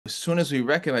As soon as we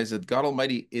recognize that God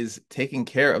Almighty is taking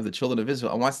care of the children of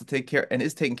Israel and wants to take care and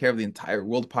is taking care of the entire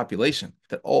world population,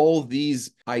 that all these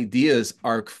ideas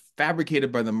are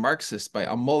fabricated by the Marxists, by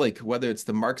Amalek, whether it's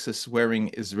the Marxists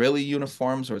wearing Israeli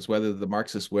uniforms or it's whether the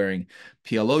Marxists wearing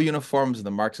PLO uniforms, or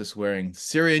the Marxists wearing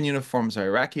Syrian uniforms, or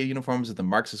Iraqi uniforms, or the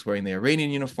Marxists wearing the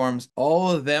Iranian uniforms, all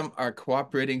of them are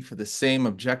cooperating for the same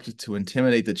objective to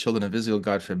intimidate the children of Israel,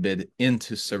 God forbid,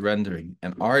 into surrendering.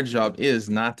 And our job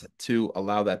is not to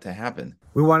allow that to happen.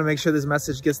 We want to make sure this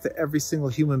message gets to every single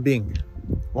human being.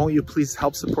 Won't you please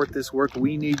help support this work?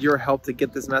 We need your help to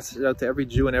get this message out to every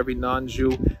Jew and every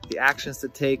non-Jew. The actions to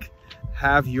take,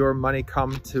 have your money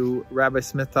come to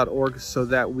rabbismith.org so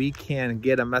that we can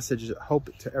get a message of hope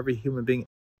to every human being.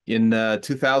 In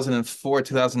 2004,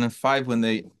 2005, when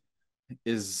the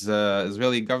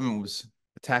Israeli government was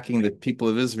attacking the people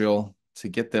of Israel to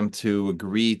get them to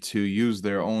agree to use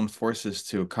their own forces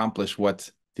to accomplish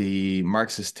what the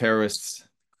Marxist terrorists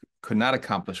could not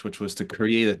accomplish, which was to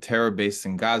create a terror base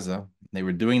in Gaza. They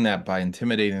were doing that by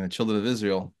intimidating the children of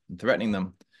Israel and threatening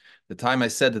them. The time I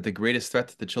said that the greatest threat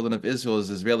to the children of Israel is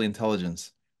Israeli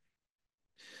intelligence,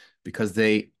 because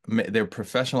their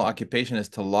professional occupation is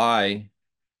to lie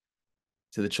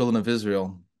to the children of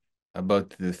Israel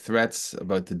about the threats,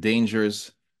 about the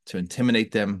dangers, to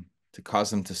intimidate them, to cause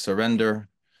them to surrender,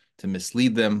 to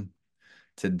mislead them,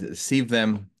 to deceive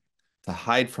them, to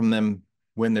hide from them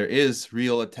when there is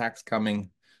real attacks coming,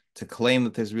 to claim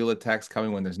that there's real attacks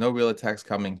coming when there's no real attacks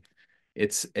coming.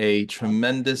 It's a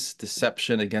tremendous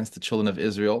deception against the children of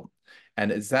Israel.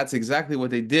 And that's exactly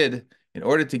what they did in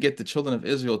order to get the children of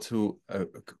Israel to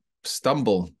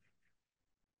stumble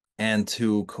and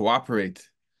to cooperate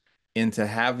into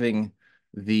having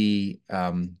their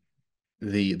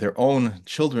own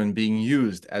children being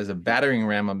used as a battering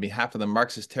ram on behalf of the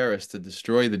Marxist terrorists to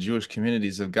destroy the Jewish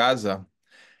communities of Gaza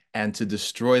and to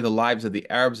destroy the lives of the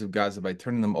Arabs of Gaza by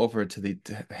turning them over to the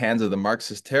hands of the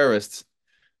Marxist terrorists.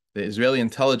 The Israeli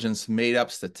intelligence made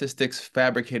up statistics,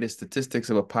 fabricated statistics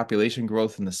about population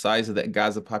growth and the size of the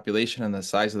Gaza population and the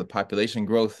size of the population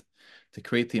growth to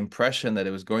create the impression that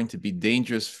it was going to be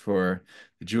dangerous for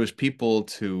the Jewish people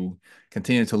to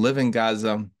continue to live in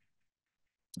Gaza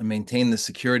and maintain the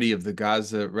security of the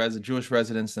Gaza Jewish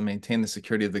residents and maintain the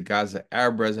security of the Gaza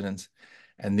Arab residents.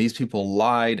 And these people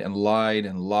lied and lied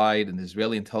and lied, and the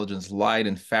Israeli intelligence lied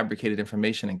and fabricated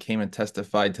information and came and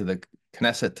testified to the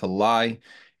Knesset to lie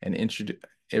and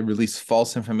it released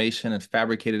false information and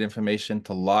fabricated information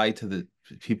to lie to the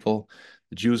people,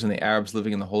 the Jews and the Arabs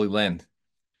living in the Holy Land.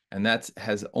 And that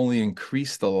has only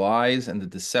increased the lies and the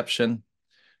deception.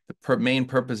 The main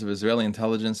purpose of Israeli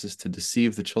intelligence is to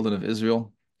deceive the children of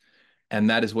Israel.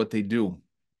 And that is what they do.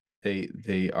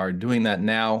 They are doing that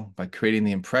now by creating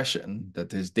the impression that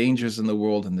there's dangers in the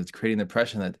world, and it's creating the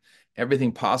impression that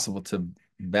everything possible to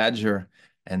badger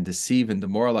and deceive and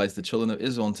demoralize the children of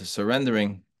Israel into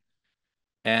surrendering.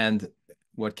 And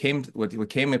what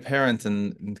became apparent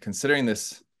in considering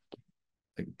this,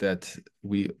 that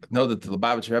we know that the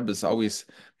Lubavitcher Rebbe has always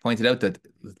pointed out that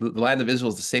the land of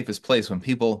Israel is the safest place. When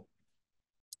people,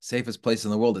 safest place in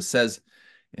the world, it says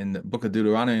in the book of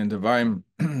Deuteronomy in Devarim,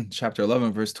 chapter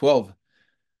 11, verse 12,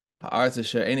 this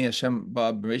is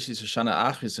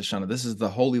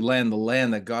the holy land, the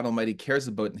land that God Almighty cares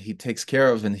about and He takes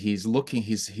care of, and He's looking,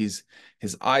 His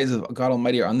eyes of God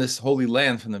Almighty are on this holy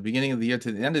land from the beginning of the year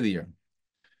to the end of the year.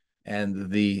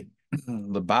 And the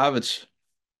Lubavitch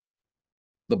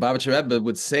Rebbe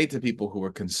would say to people who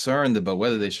were concerned about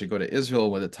whether they should go to Israel,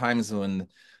 whether times when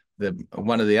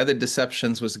one of the other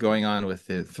deceptions was going on with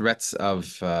the threats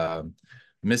of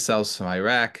missiles from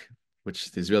Iraq, which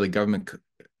the Israeli government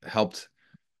helped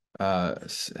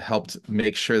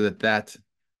make sure that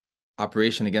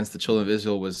operation against the children of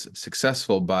Israel was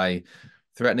successful by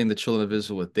threatening the children of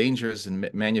Israel with dangers and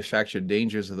manufactured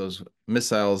dangers of those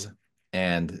missiles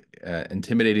and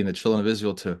intimidating the children of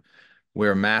Israel to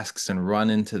wear masks and run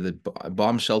into the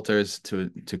bomb shelters to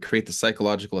create the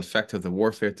psychological effect of the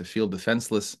warfare, to feel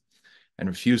defenseless and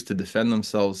refuse to defend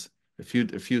themselves,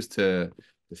 refuse to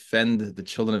defend the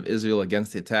children of Israel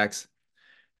against the attacks.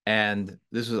 And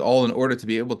this was all in order to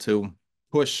be able to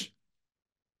push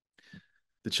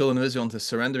the children of Israel into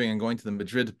surrendering and going to the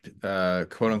Madrid,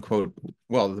 quote unquote,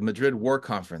 well, the Madrid War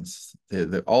Conference.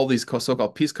 All these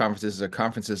so-called peace conferences are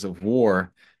conferences of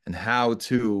war and how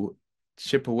to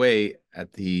chip away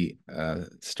at the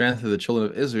strength of the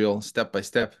children of Israel step by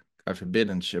step, God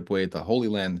forbid, and chip away at the Holy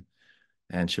Land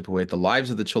and chip away at the lives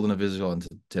of the children of Israel and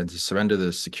to surrender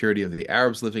the security of the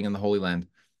Arabs living in the Holy Land.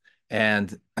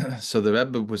 And so the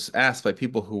Rebbe was asked by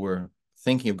people who were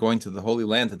thinking of going to the Holy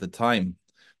Land at the time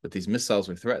that these missiles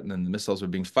were threatened and the missiles were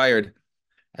being fired.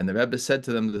 And the Rebbe said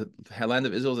to them, the land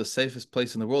of Israel is the safest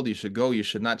place in the world. You should go. You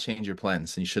should not change your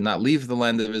plans. And you should not leave the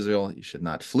land of Israel. You should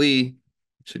not flee.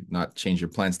 You should not change your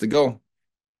plans to go.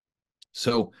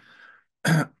 So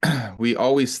we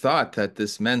always thought that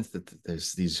this meant that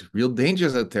there's these real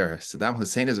dangers out there. Saddam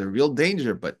Hussein is a real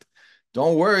danger, but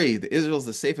don't worry. Israel is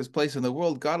the safest place in the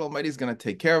world. God Almighty is going to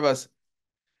take care of us.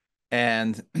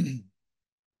 And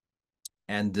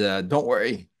don't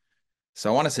worry. So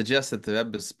I want to suggest that the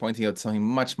Rebbe is pointing out something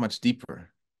much, much deeper.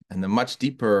 And the much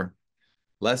deeper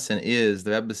lesson is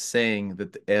the Rebbe is saying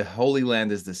that the Holy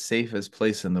Land is the safest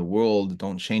place in the world.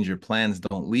 Don't change your plans.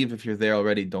 Don't leave if you're there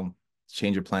already. Don't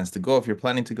change your plans to go if you're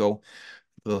planning to go.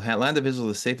 The land of Israel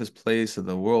is the safest place in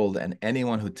the world, and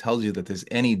anyone who tells you that there's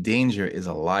any danger is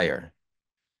a liar.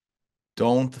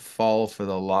 Don't fall for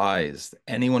the lies.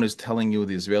 Anyone who's telling you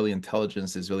the Israeli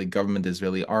intelligence, the Israeli government, the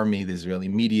Israeli army, the Israeli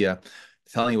media,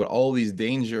 telling you about all these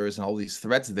dangers and all these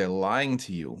threats, they're lying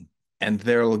to you. And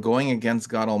they're going against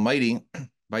God Almighty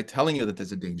by telling you that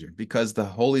there's a danger, because the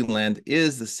Holy Land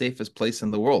is the safest place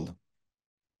in the world.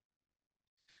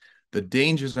 The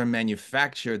dangers are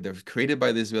manufactured. They're created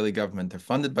by the Israeli government. They're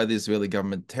funded by the Israeli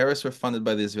government. Terrorists were funded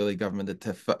by the Israeli government.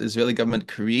 The Israeli government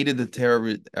created the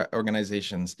terror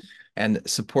organizations and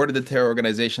supported the terror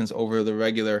organizations over the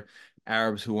regular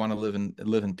Arabs who want to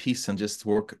live in peace and just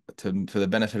work for the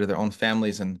benefit of their own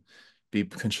families and be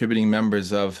contributing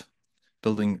members of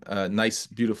building nice,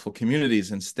 beautiful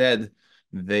communities. Instead,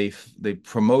 they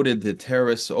promoted the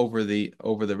terrorists over the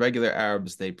regular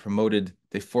Arabs. They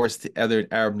forced the other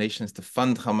Arab nations to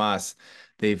fund Hamas.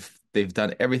 They've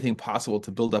done everything possible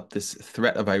to build up this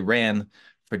threat of Iran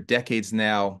for decades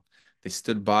now. They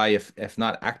stood by, if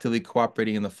not actively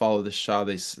cooperating in the fall of the Shah,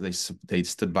 they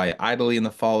stood by idly in the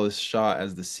fall of the Shah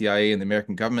as the CIA and the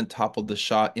American government toppled the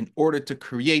Shah in order to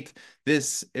create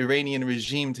this Iranian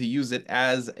regime, to use it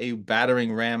as a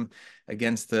battering ram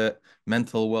against the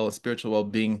spiritual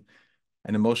well-being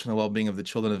and emotional well-being of the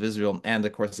children of Israel, and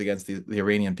of course against the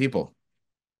Iranian people.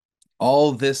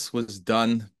 All this was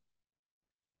done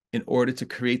in order to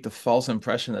create the false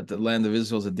impression that the land of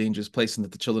Israel is a dangerous place and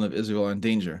that the children of Israel are in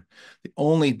danger. The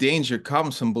only danger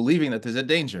comes from believing that there's a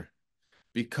danger,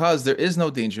 because there is no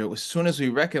danger. As soon as we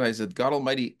recognize that God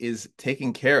Almighty is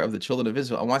taking care of the children of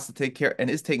Israel and wants to take care and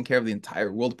is taking care of the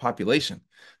entire world population,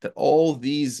 that all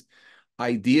these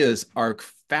ideas are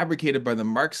fabricated by the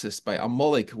Marxists, by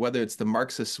Amalek, whether it's the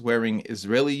Marxists wearing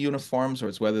Israeli uniforms, or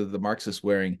it's whether the Marxists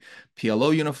wearing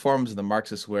PLO uniforms, or the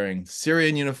Marxists wearing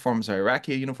Syrian uniforms, or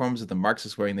Iraqi uniforms, or the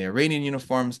Marxists wearing the Iranian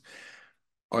uniforms,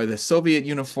 or the Soviet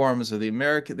uniforms, or the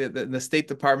American, the State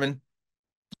Department.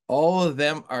 All of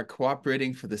them are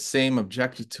cooperating for the same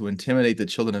objective: to intimidate the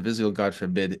children of Israel, God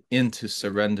forbid, into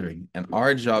surrendering. And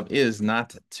our job is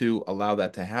not to allow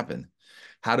that to happen.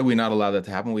 How do we not allow that to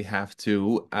happen? We have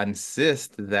to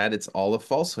insist that it's all a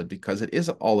falsehood, because it is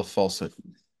all a falsehood.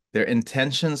 Their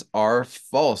intentions are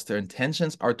false. Their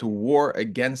intentions are to war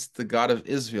against the God of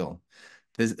Israel.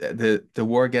 The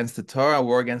war against the Torah, a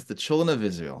war against the children of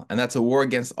Israel. And that's a war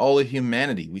against all of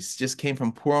humanity. We just came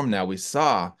from Purim now. We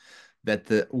saw that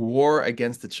the war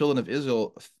against the children of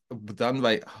Israel, done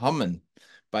by Haman,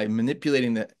 by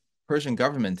manipulating the Persian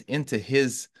government into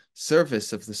his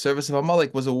service, of the service of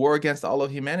Amalek, was a war against all of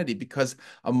humanity, because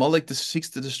Amalek seeks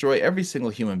to destroy every single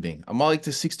human being. Amalek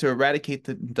seeks to eradicate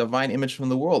the divine image from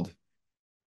the world.